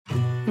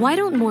Why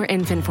don't more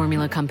infant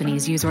formula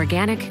companies use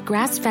organic,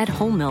 grass-fed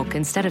whole milk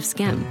instead of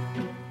skim?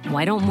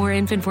 Why don't more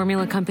infant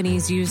formula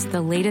companies use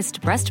the latest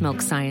breast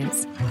milk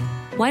science?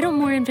 Why don't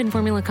more infant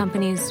formula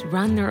companies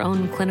run their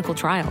own clinical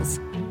trials?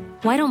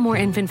 Why don't more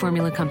infant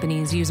formula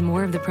companies use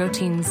more of the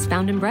proteins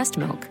found in breast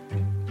milk?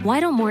 Why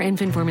don't more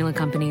infant formula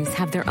companies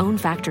have their own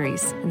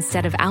factories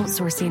instead of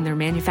outsourcing their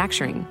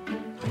manufacturing?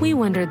 We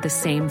wondered the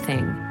same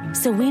thing.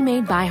 So we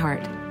made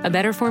ByHeart, a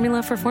better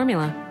formula for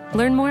formula.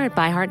 Learn more at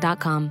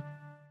byheart.com.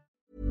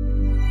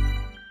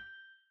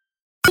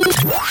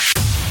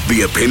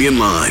 The Opinion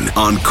Line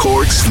on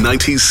Cork's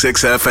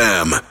 96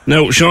 FM.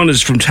 Now, Sean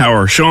is from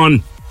Tower.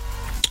 Sean,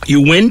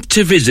 you went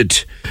to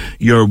visit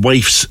your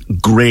wife's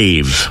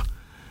grave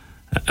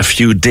a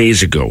few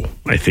days ago,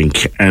 I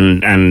think,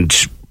 and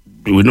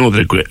we know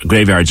that a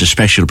graveyard's a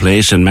special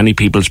place, and many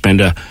people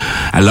spend a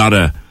lot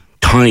of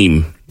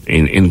time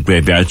in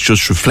graveyards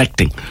just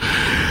reflecting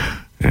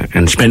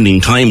and spending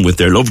time with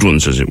their loved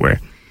ones, as it were.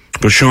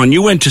 But Sean,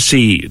 you went to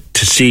see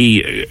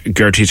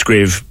Gertie's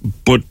grave,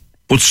 but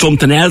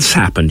something else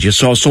happened. You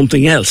saw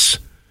something else.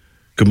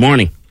 Good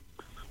morning.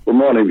 Good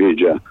morning,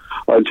 Vijay.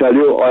 I'll tell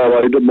you, I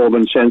arrived at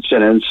Morgan St.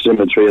 Senans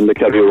Cemetery in the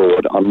Kerry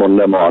Road on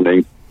Monday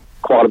morning,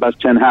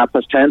 10:15,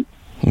 10:30.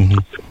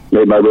 Mm-hmm.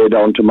 Made my way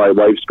down to my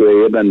wife's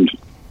grave and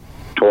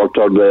talked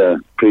of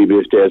the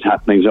previous day's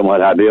happenings and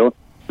what have you.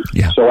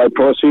 Yeah. So I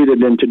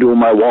proceeded in to do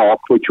my walk,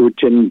 which would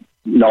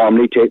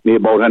normally take me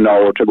about an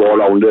hour to go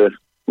around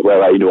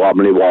where I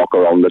normally walk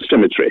around the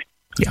cemetery.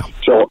 Yeah.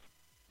 So,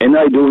 in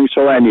I doing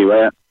so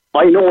anyway,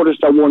 I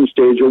noticed at one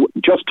stage,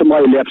 just to my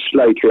left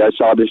slightly, I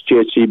saw this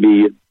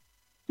JCB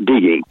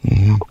digging.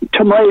 Mm-hmm.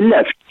 To my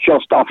left,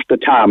 just off the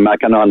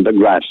tarmac and on the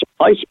grass,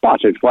 I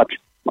spotted what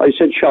I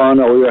said,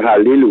 Sean, oh, you're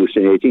hardly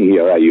hallucinating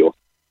here, are you?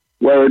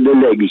 Where are the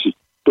legs,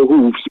 the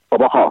hoofs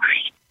of a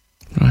horse,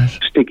 right,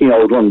 sticking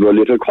out under a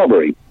little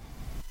covering?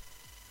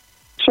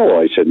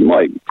 So I said,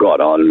 my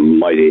God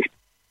almighty,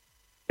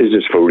 is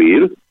this for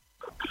real?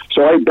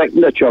 So I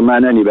beckoned at your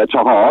man anyway to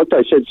halt.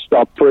 I said,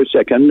 stop for a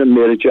second, and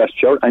made a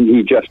gesture, and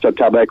he gestured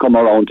to have I come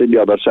around to the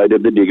other side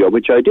of the digger,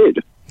 which I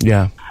did.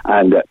 Yeah.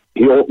 And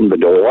he opened the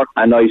door,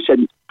 and I said,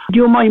 do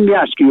you mind me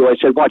asking you? I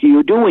said, what are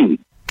you doing?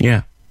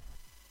 Yeah.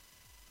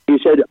 He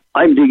said,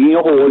 I'm digging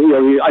a hole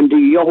here. I'm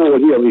digging a hole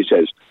here, he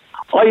says.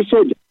 I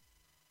said,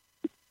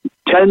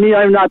 tell me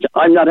I'm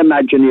not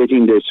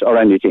imagining this or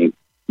anything.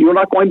 You're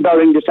not going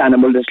burying this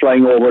animal that's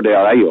lying over there,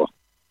 are you?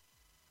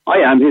 I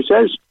am, he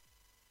says.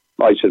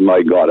 I said,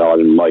 my God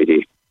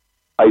almighty.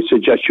 I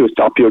suggest you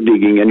stop your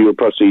digging and your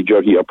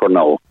procedure here for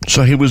now.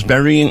 So he was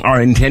burying or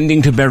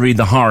intending to bury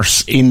the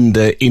horse in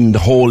the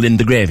hole in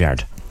the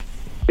graveyard?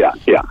 Yeah.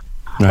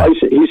 Right.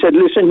 He said,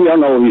 listen here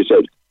now, he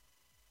said.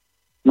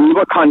 We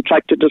were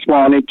contracted this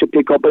morning to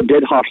pick up a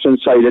dead horse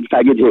inside at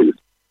Faggot Hill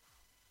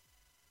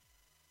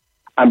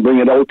and bring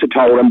it out to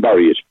Tower and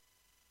bury it.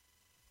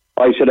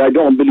 I said, I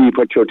don't believe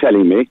what you're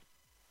telling me.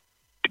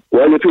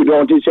 Well, if you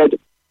don't, he said,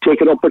 take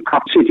it up at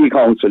Cork City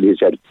Council, he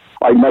said.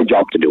 I have my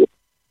job to do.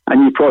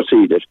 And he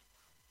proceeded.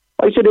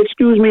 I said,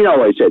 excuse me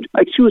now, I said.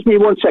 Excuse me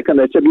 1 second,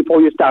 I said,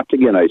 before you start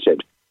again, I said.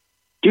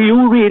 Do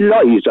you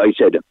realise, I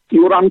said,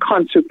 you're on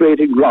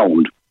consecrated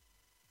ground.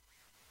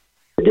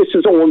 This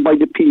is owned by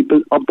the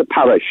people of the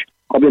parish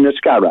of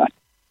Inniscarra.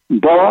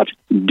 Bought,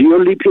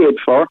 dearly paid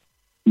for,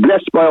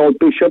 blessed by our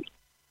bishops,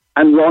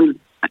 and run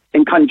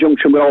in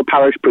conjunction with our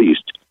parish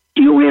priest.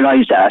 Do you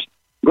realise that?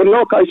 Good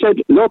luck, I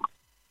said. Look,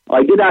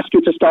 I did ask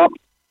you to stop.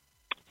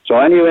 So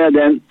anyway,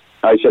 then,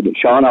 I said,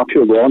 Sean, off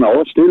you go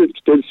now. Still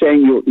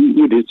saying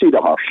you did see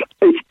the horse.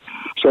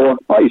 So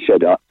I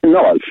said, in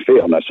all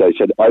fairness, I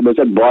said, I was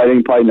at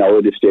boiling point now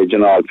at this stage,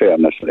 in all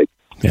fairness. Like.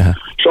 Yeah.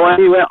 So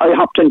anyway, I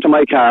hopped into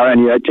my car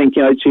anyway,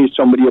 thinking I'd see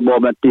somebody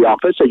above at the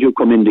office as you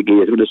come in the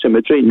gate of the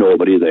cemetery.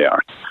 Nobody there.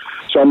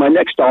 So my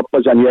next stop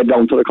was anyway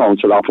down to the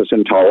council office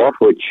in Tower,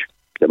 which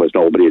there was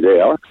nobody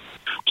there.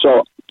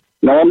 So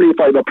normally if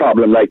I have a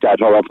problem like that,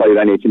 or if I have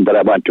anything that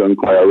I want to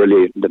inquire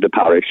related to the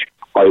parish,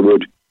 I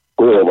would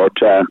go over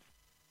to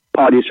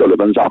Paddy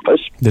Sullivan's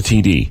office. The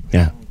TD,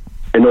 yeah.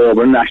 In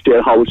Auburn,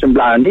 Ashdale House in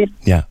Blarney.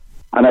 Yeah.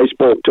 And I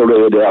spoke to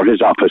Ray there,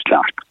 his office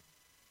clerk.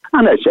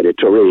 And I said it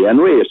to Ray, and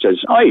Ray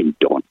says, I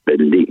don't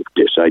believe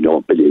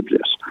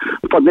this.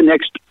 For the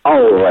next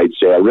hour, I'd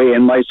say, Ray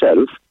and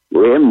myself,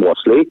 Ray and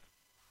Mosley,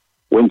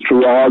 went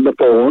through all the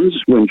phones,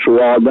 went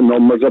through all the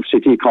numbers of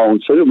city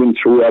council, went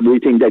through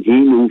everything that he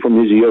knew from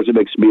his years of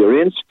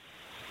experience.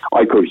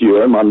 I could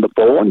hear him on the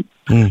phone.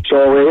 So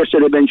Ray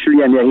said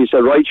eventually, and he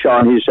said, right,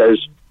 Sean, he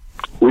says,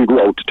 we'll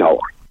go out to Tower.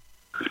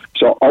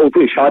 So out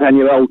we shot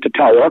anyway out to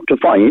Tower to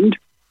find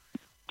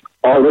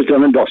all was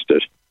done and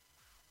dusted.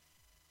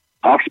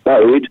 Horse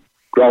buried,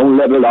 ground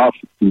level off,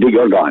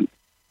 digger gone.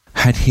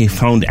 Had he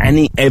found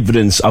any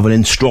evidence of an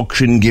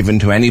instruction given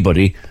to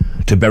anybody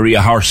to bury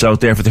a horse out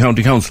there for the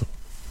county council?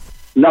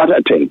 Not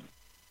a thing.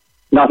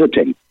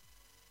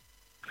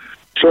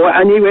 So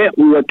anyway,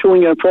 we were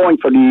toing and froing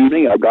for the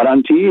evening. I got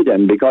on tea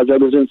then because I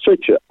was in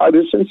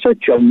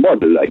such a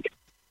muddle, like.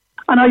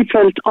 And I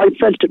felt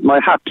it my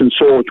heart and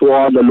soul to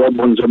all the loved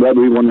ones of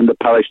everyone in the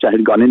parish that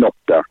had gone in up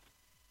there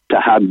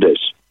to have this.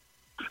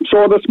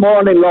 So this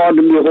morning, Lord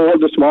and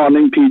behold, this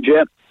morning,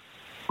 PJ,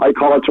 I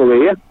called to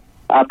Ray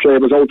after I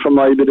was out from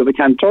my bit of a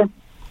canter,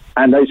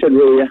 and I said,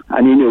 Ray,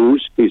 any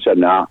news? He said,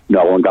 no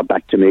one got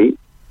back to me.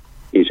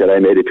 He said, I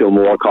made a few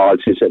more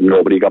calls. He said,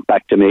 nobody got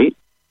back to me.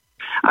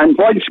 And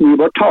whilst we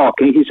were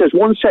talking, he says,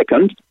 1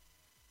 second,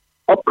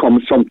 up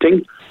comes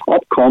something.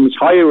 Up comes,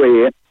 hi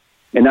Ray,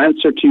 in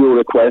answer to your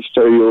request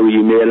or your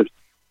email,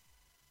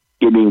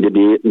 giving the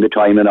date and the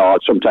time and all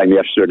sometime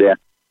yesterday,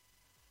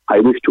 I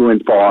wish to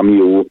inform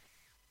you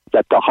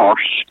that the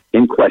horse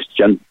in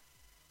question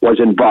was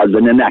involved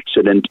in an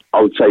accident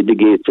outside the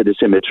gates of the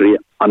cemetery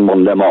on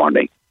Monday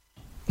morning.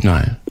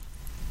 No.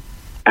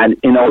 And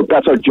in our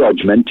better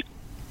judgment,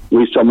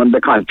 we summoned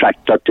the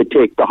contractor to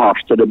take the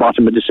horse to the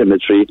bottom of the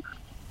cemetery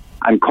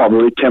and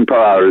cover it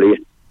temporarily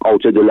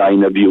out of the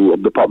line of view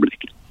of the public,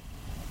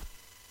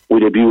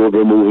 with a view of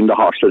removing the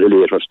horse at a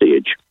later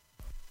stage.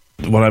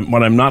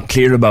 What I'm not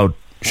clear about,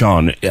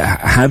 Sean,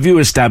 have you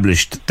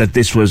established that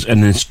this was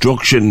an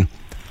instruction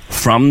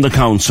from the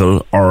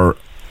council or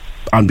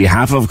on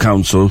behalf of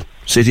council,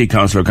 city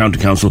council or county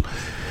council,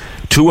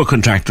 to a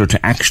contractor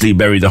to actually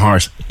bury the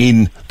horse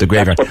in the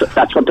graveyard?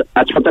 That's what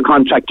the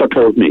contractor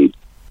told me.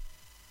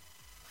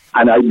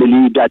 And I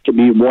believe that to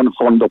be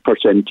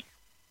 100%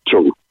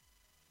 true.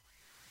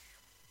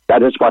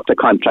 That is what the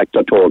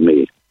contractor told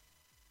me.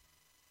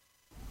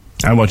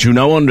 And what you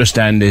now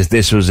understand is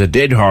this was a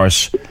dead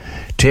horse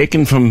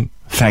taken from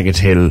Faggot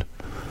Hill.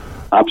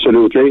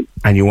 Absolutely.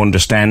 And you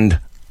understand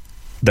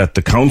that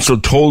the council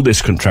told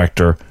this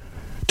contractor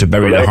to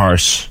bury the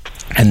horse,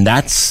 and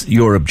that's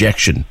your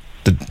objection.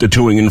 The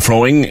toing and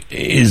froing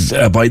is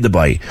by the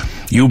by.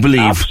 You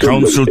believe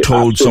council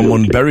told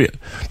someone bury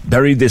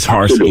this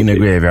horse in a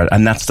graveyard,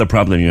 and that's the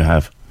problem you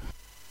have.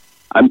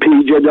 And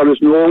PJ, there is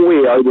no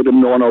way I would have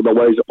known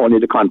otherwise. Only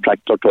the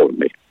contractor told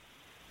me.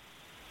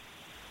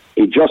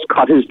 He just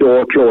cut his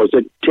door closed.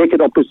 Take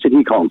it up with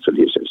city council,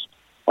 he says.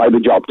 I have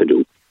a job to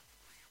do.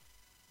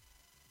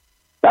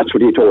 That's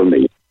what he told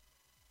me.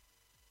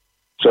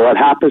 So at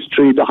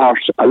 3:30,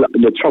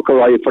 the truck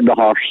arrived for the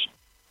horse.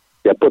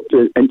 They put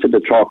it into the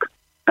truck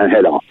and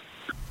head off.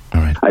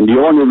 All right. And the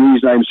only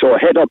reason I'm so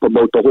head up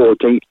about the whole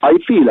thing, I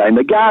feel I'm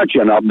a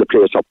guardian of the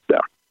place up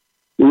there.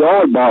 We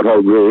all bought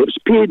our graves,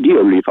 paid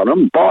dearly for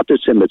them, bought the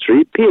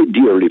cemetery, paid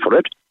dearly for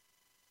it.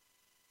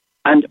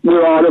 And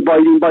we're all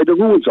abiding by the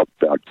rules up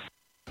there.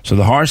 So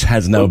the horse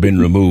has now been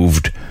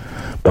removed.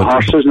 The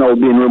horse has now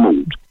been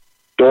removed.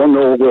 Don't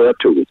know where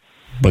to.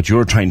 But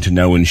you're trying to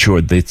now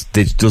ensure that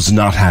this does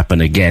not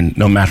happen again,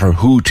 no matter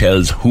who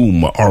tells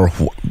whom or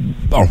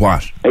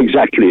what.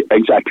 Exactly,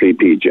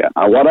 PJ.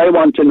 And what I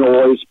want to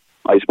know is,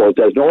 I suppose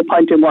there's no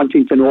point in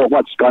wanting to know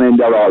what's gone in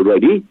there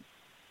already.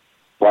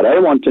 What I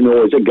want to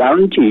know is a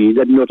guarantee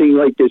that nothing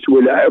like this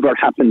will ever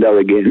happen there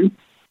again.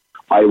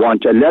 I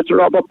want a letter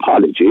of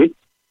apology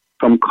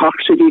from Cork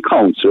City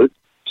Council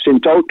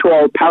sent out to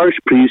our parish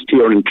priest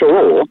here in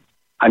Truro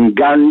and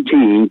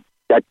guaranteeing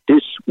that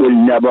this will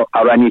never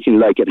or anything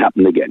like it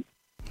happen again.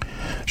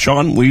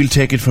 Sean, we'll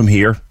take it from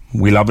here.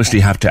 We'll obviously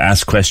have to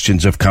ask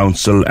questions of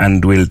council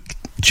and we'll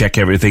check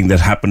everything that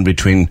happened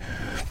between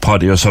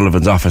Paddy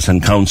O'Sullivan's office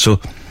and council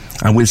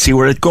and we'll see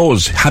where it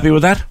goes. Happy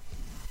with that?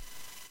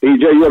 PJ,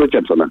 you're a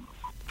gentleman.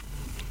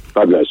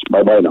 God bless.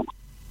 Bye-bye now.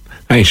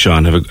 Thanks,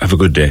 Sean. Have a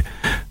good day.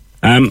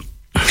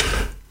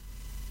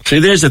 See,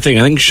 there's the thing.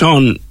 I think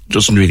Sean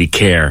doesn't really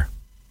care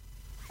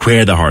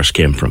where the horse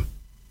came from.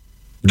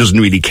 He doesn't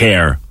really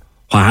care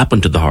what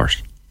happened to the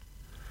horse.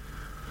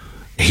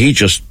 He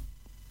just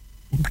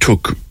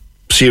took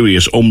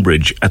serious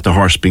umbrage at the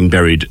horse being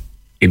buried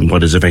in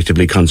what is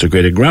effectively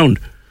consecrated ground.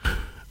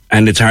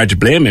 And it's hard to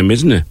blame him,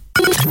 isn't it?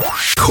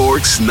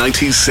 Cork's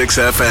 96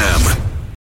 FM.